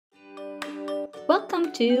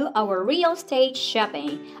Welcome to our real estate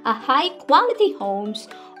shopping, a high quality homes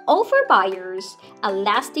offer buyers a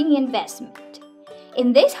lasting investment.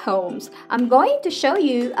 In these homes, I'm going to show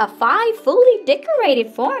you a 5 fully decorated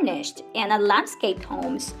furnished and a landscaped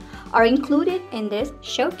homes are included in this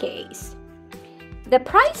showcase. The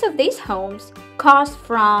price of these homes cost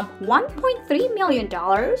from $1.3 million to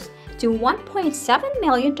 $1.7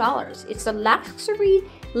 million. It's a luxury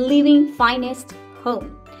living finest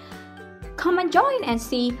home. Come and join and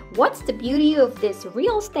see what's the beauty of this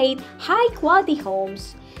real estate high quality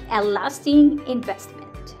homes and lasting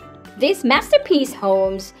investment. This masterpiece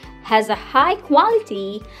homes has a high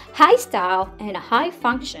quality, high style, and a high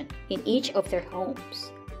function in each of their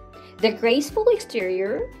homes. The graceful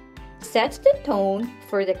exterior sets the tone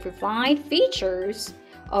for the refined features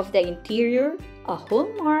of the interior, a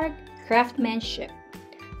hallmark craftsmanship.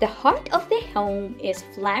 The heart of the home is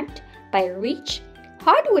flanked by rich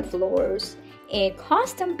hardwood floors and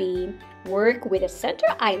custom beam work with a center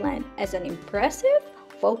island as an impressive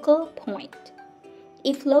focal point.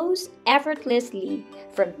 It flows effortlessly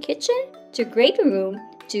from kitchen to great room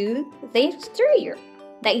to the exterior.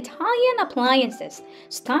 The Italian appliances,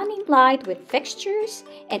 stunning light with fixtures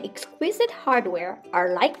and exquisite hardware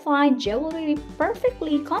are like fine jewelry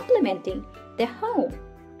perfectly complementing the home.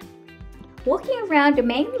 Walking around the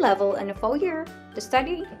main level and the foyer, the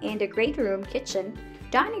study and the great room, kitchen,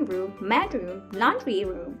 dining room, bedroom, laundry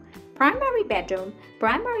room, primary bedroom,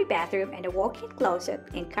 primary bathroom, and a walk-in closet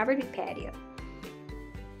and covered with patio.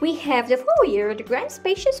 We have the foyer, the grand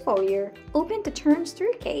spacious foyer, open to turn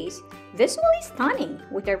staircase, visually stunning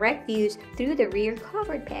with direct views through the rear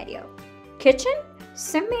covered patio. Kitchen,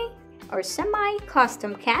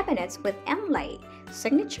 semi-custom cabinets with inlay,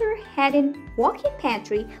 signature hidden walk-in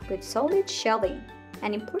pantry with solid shelving,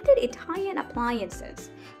 and imported Italian appliances.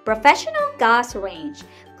 Professional gas range,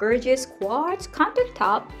 gorgeous quartz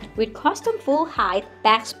countertop with custom full-height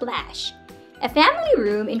backsplash. A family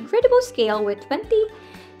room, incredible scale with 20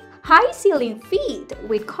 high ceiling feet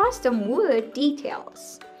with custom wood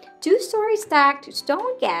details. 2-story stacked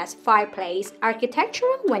stone gas fireplace,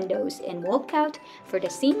 architectural windows, and walkout for the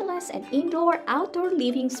seamless and indoor-outdoor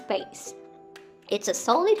living space. It's a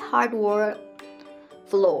solid hardwood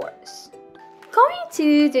floors. Going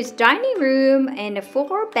to this dining room and the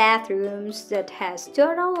 4 bathrooms that has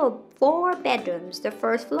total of 4 bedrooms. The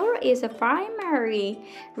first floor is a primary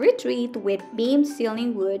retreat with beam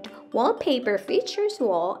ceiling wood, wallpaper features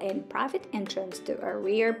wall, and private entrance to a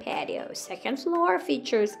rear patio. Second floor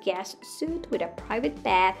features guest suite with a private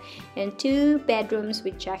bath and 2 bedrooms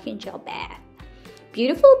with Jack and Jill bath.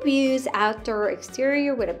 Beautiful views, outdoor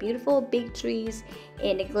exterior with a beautiful big trees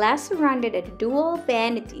and a glass surrounded at dual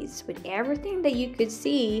vanities with everything that you could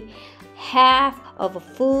see, half of a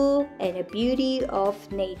full and a beauty of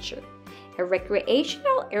nature. A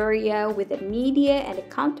recreational area with a media and a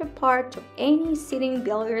counterpart of any sitting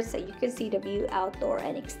billiards that you can see the view outdoor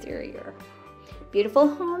and exterior. Beautiful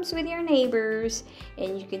homes with your neighbors,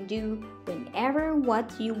 and you can do whenever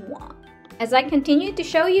what you want. As I continue to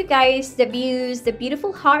show you guys the views, the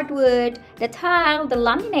beautiful hardwood, the tile, the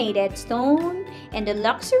laminated stone, and the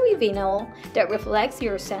luxury vinyl that reflects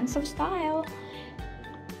your sense of style.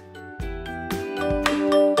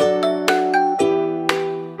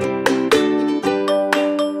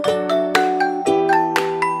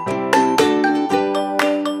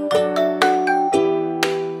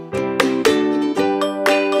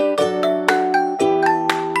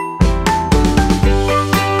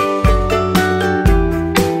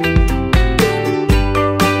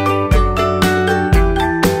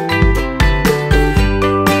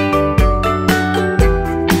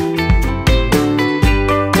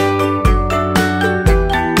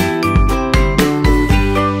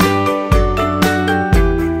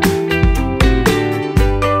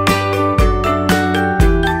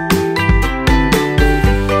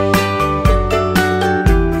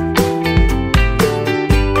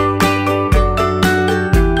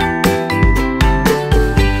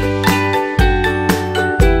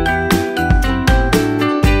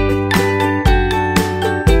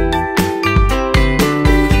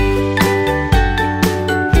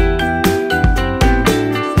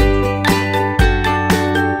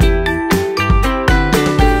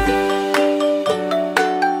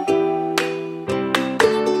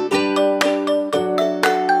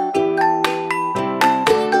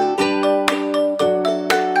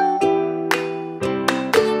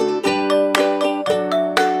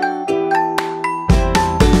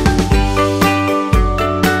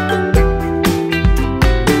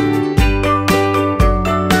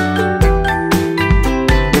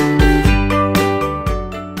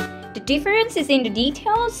 is in the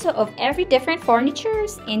details of every different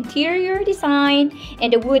furniture's interior design,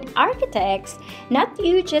 and the wood architects, not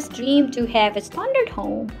you just dream to have a standard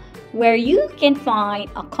home where you can find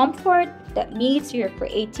a comfort that meets your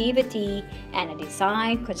creativity and a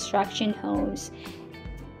design construction homes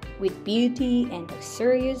with beauty and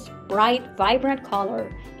luxurious, bright, vibrant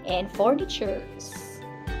color and furnitures.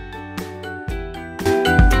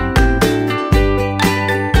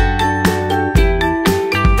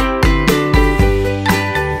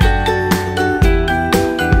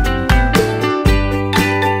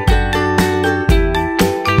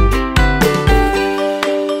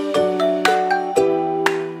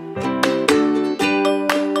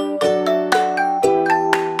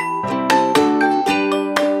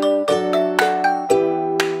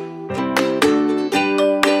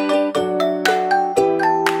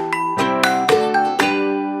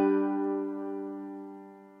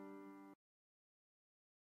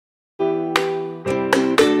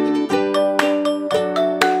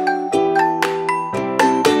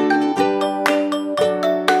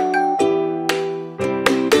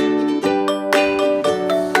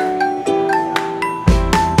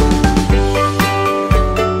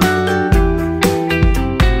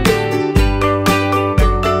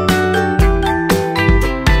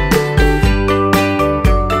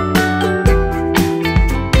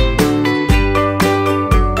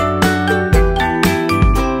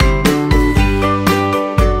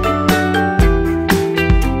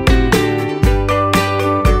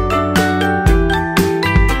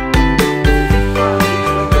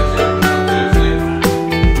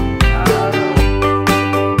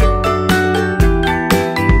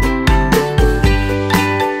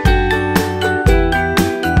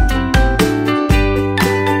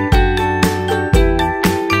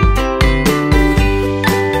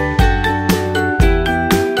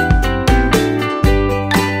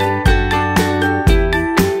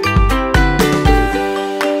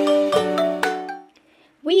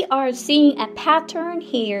 We are seeing a pattern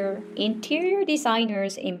here. Interior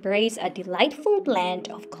designers embrace a delightful blend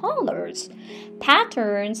of colors,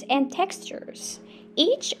 patterns, and textures.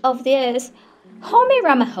 Each of these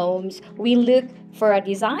Homearama homes, we look for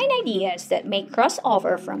design ideas that may cross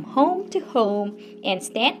over from home to home and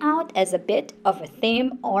stand out as a bit of a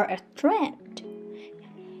theme or a trend.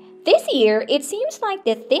 This year, it seems like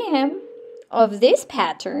the theme of this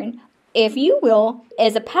pattern, if you will,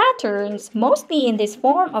 is a patterns mostly in this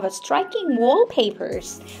form of a striking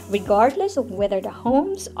wallpapers, regardless of whether the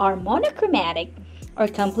homes are monochromatic or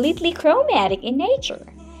completely chromatic in nature.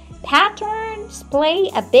 Patterns play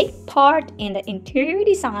a big part in the interior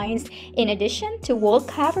designs. In addition to wall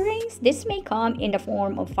coverings, this may come in the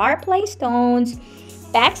form of fireplace stones,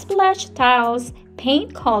 backsplash tiles,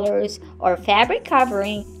 paint colors, or fabric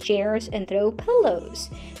covering, chairs, and throw pillows.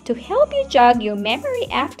 To help you jog your memory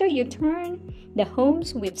after you turn the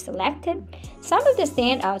homes we've selected, some of the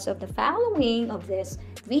standouts of the following of this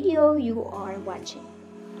video you are watching.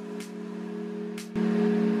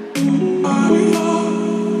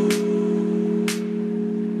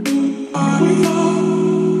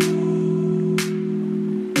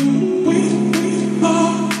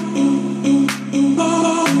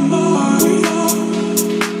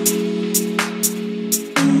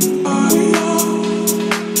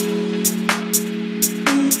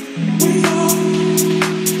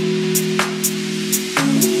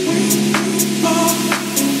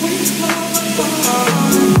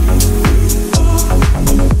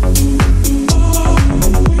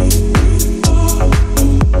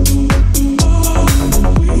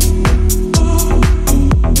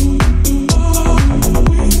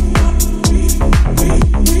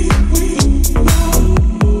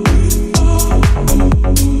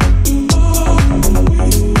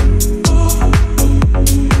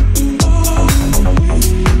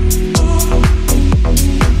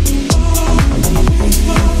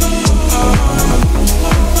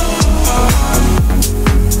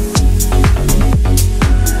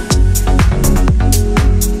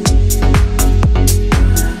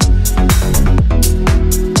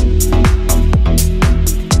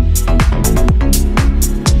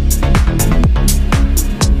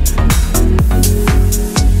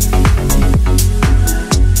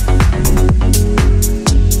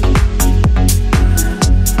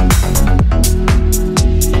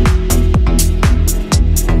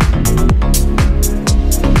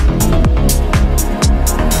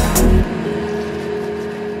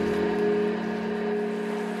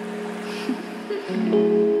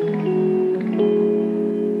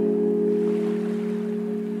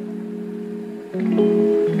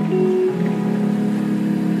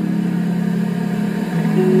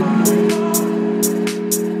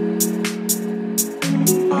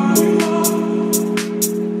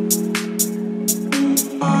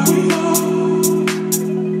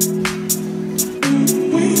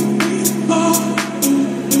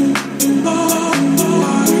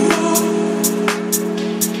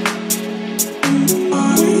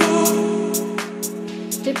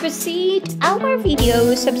 To proceed our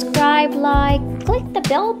video, subscribe, like, click the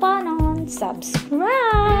bell button,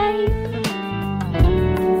 subscribe.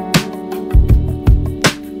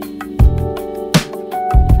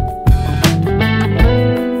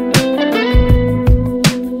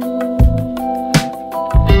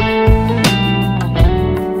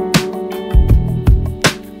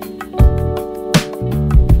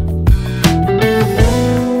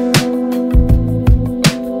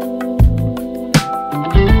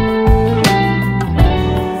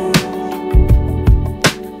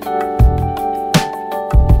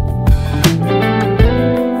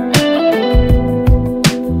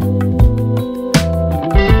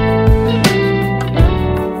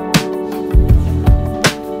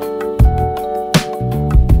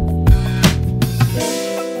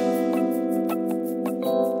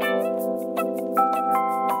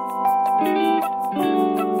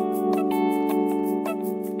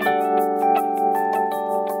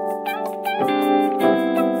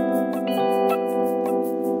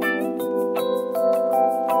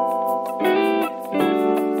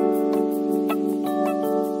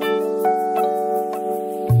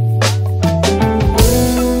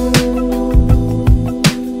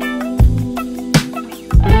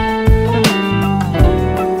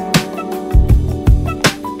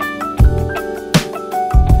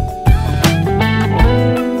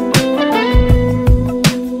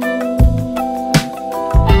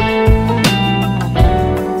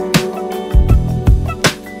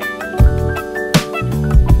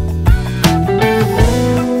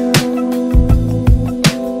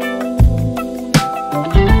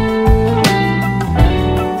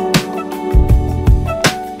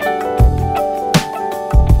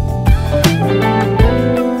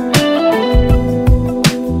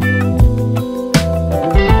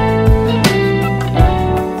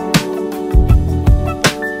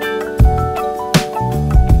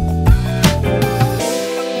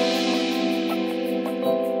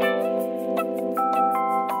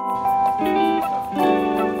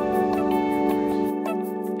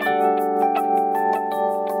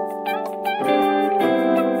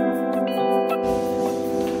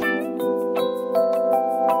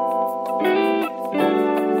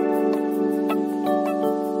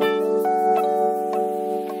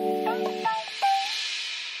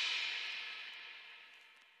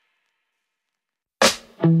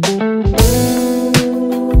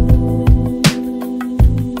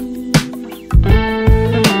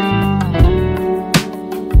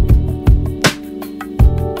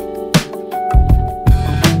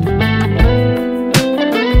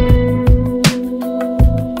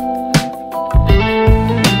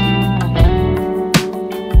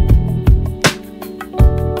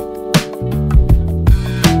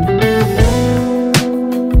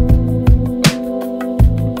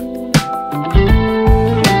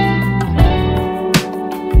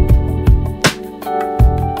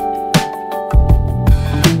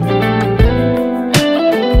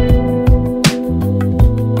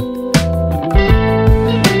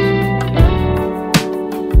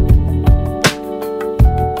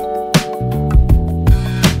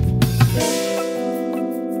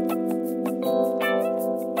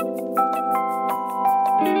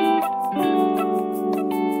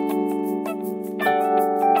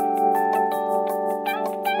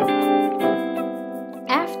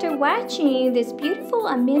 Watching these beautiful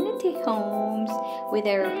amenity homes with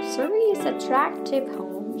their luxurious attractive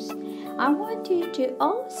homes, I want you to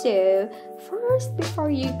also, first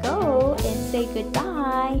before you go and say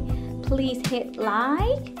goodbye, please hit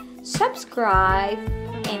like, subscribe,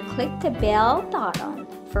 and click the bell button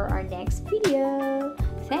for our next video.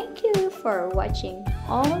 Thank you for watching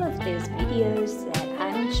all of these videos that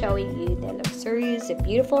I'm showing you the luxurious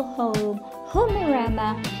beautiful home,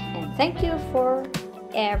 Homearama, and thank you for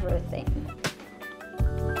everything.